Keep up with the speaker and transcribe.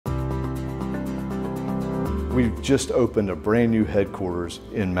We've just opened a brand new headquarters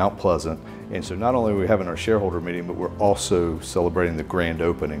in Mount Pleasant, and so not only are we having our shareholder meeting, but we're also celebrating the grand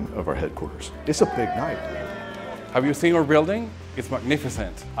opening of our headquarters. It's a big night. Have you seen our building? It's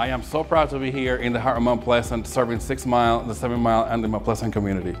magnificent. I am so proud to be here in the heart of Mount Pleasant, serving 6 Mile, the 7 Mile, and the Mount Pleasant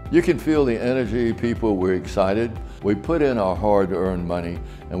community. You can feel the energy. People were excited. We put in our hard-earned money,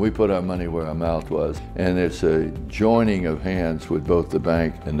 and we put our money where our mouth was. And it's a joining of hands with both the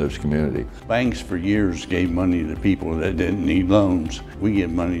bank and this community. Banks for years gave money to people that didn't need loans. We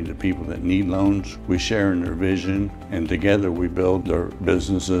give money to people that need loans. We share in their vision, and together we build their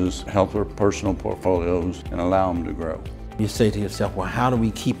businesses, help their personal portfolios, and allow them to grow. You say to yourself, well, how do we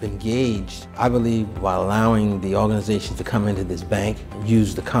keep engaged? I believe while allowing the organizations to come into this bank,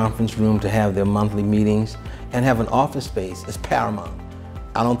 use the conference room to have their monthly meetings, and have an office space is paramount.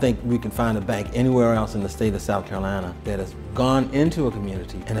 I don't think we can find a bank anywhere else in the state of South Carolina that has gone into a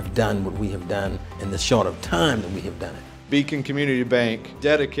community and have done what we have done in the short of time that we have done it. Beacon Community Bank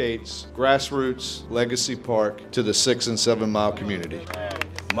dedicates Grassroots Legacy Park to the 6 and 7 Mile community.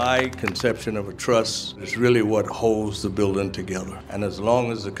 My conception of a trust is really what holds the building together. And as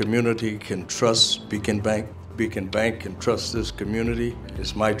long as the community can trust Beacon Bank can trust this community,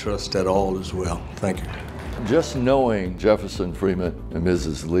 it's my trust that all is well. Thank you. Just knowing Jefferson Freeman and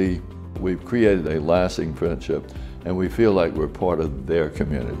Mrs. Lee, we've created a lasting friendship, and we feel like we're part of their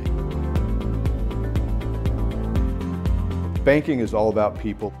community. Banking is all about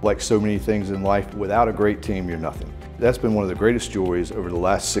people. Like so many things in life, without a great team, you're nothing. That's been one of the greatest joys over the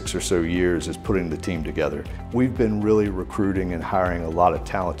last 6 or so years, is putting the team together. We've been really recruiting and hiring a lot of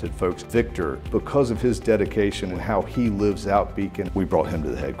talented folks. Victor, because of his dedication and how he lives out Beacon, we brought him to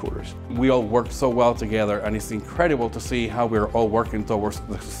the headquarters. We all work so well together, and it's incredible to see how we're all working towards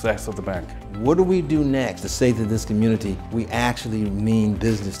the success of the bank. What do we do next to say to this community, we actually mean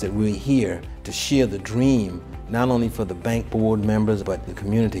business, that we're here to share the dream, not only for the bank board members, but the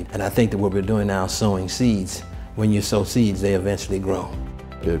community. And I think that what we're doing now is sowing seeds. When you sow seeds, they eventually grow.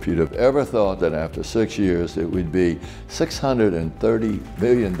 If you'd have ever thought that after 6 years it would be $630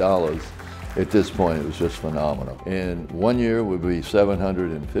 million, at this point it was just phenomenal. In 1 year would be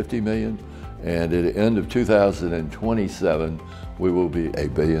 $750 million, and at the end of 2027 we will be a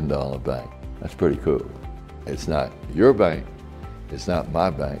 $1 billion bank. That's pretty cool. It's not your bank, it's not my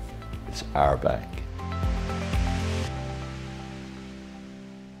bank, it's our bank.